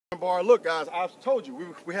bar. Look, guys, I've told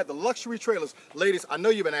you, we had the luxury trailers. Ladies, I know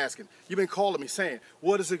you've been asking. You've been calling me saying,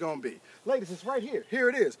 what is it going to be? Ladies, it's right here. Here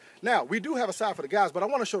it is. Now, we do have a side for the guys, but I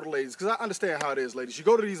want to show the ladies because I understand how it is, ladies. You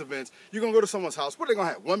go to these events, you're going to go to someone's house. What are they going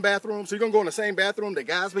to have? One bathroom? So you're going to go in the same bathroom the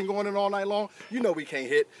guys been going in all night long? You know we can't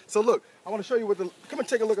hit. So look, I want to show you come and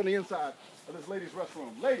take a look on the inside of this ladies'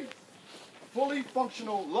 restroom. Ladies, fully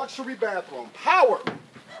functional luxury bathroom. Power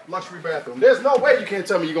luxury bathroom. There's no way you can't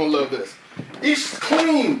tell me you're going to love this. Each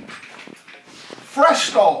clean, fresh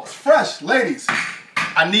stalls. Fresh. Ladies,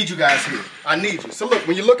 I need you guys here. I need you. So look,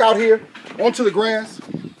 when you look out here onto the grass,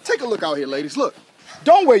 take a look out here, ladies. Look,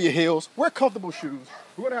 don't wear your heels. Wear comfortable shoes.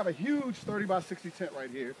 We're going to have a huge 30 by 60 tent right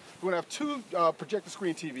here. We're going to have two projector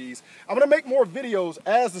screen TVs. I'm going to make more videos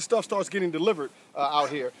as the stuff starts getting delivered out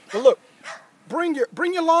here. But look, bring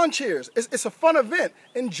your lawn chairs. It's a fun event.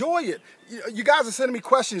 Enjoy it. You guys are sending me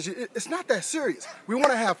questions. It's not that serious. We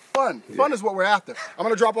want to have fun. Fun is what we're after. I'm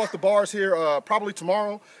going to drop off the bars here probably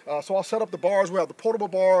tomorrow. So I'll set up the bars. We'll have the portable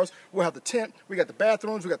bars. We'll have the tent. We got the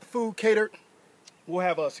bathrooms. We got the food catered. We'll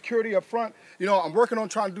have security up front. You know, I'm working on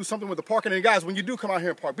trying to do something with the parking. And guys, when you do come out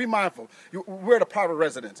here and park, be mindful. We're at a private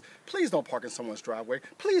residence. Please don't park in someone's driveway.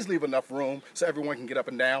 Please leave enough room so everyone can get up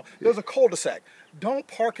and down. There's a cul-de-sac. Don't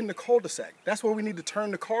park in the cul-de-sac. That's where we need to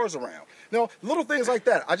turn the cars around. You know, little things like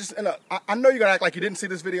that. I know you're going to act like you didn't see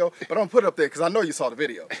this video, but I'm going to put it up there because I know you saw the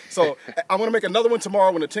video. So I'm going to make another one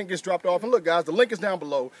tomorrow when the tent gets dropped off. And look, guys, the link is down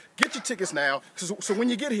below. Get your tickets now. So when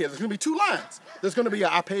you get here, there's going to be two lines. There's going to be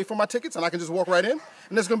I paid for my tickets and I can just walk right in.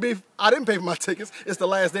 And there's going to be I didn't pay for my tickets. It's the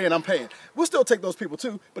last day and I'm paying. We'll still take those people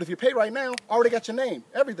too. But if you pay right now, I already got your name,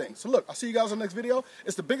 everything. So look, I'll see you guys on the next video.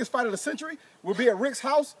 It's the biggest fight of the century. We'll be at Rick's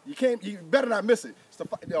house. You better not miss it. It's the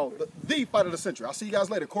fight of the century. I'll see you guys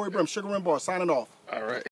later. Corey Brim, Sugar Rim Bar, signing off. All right.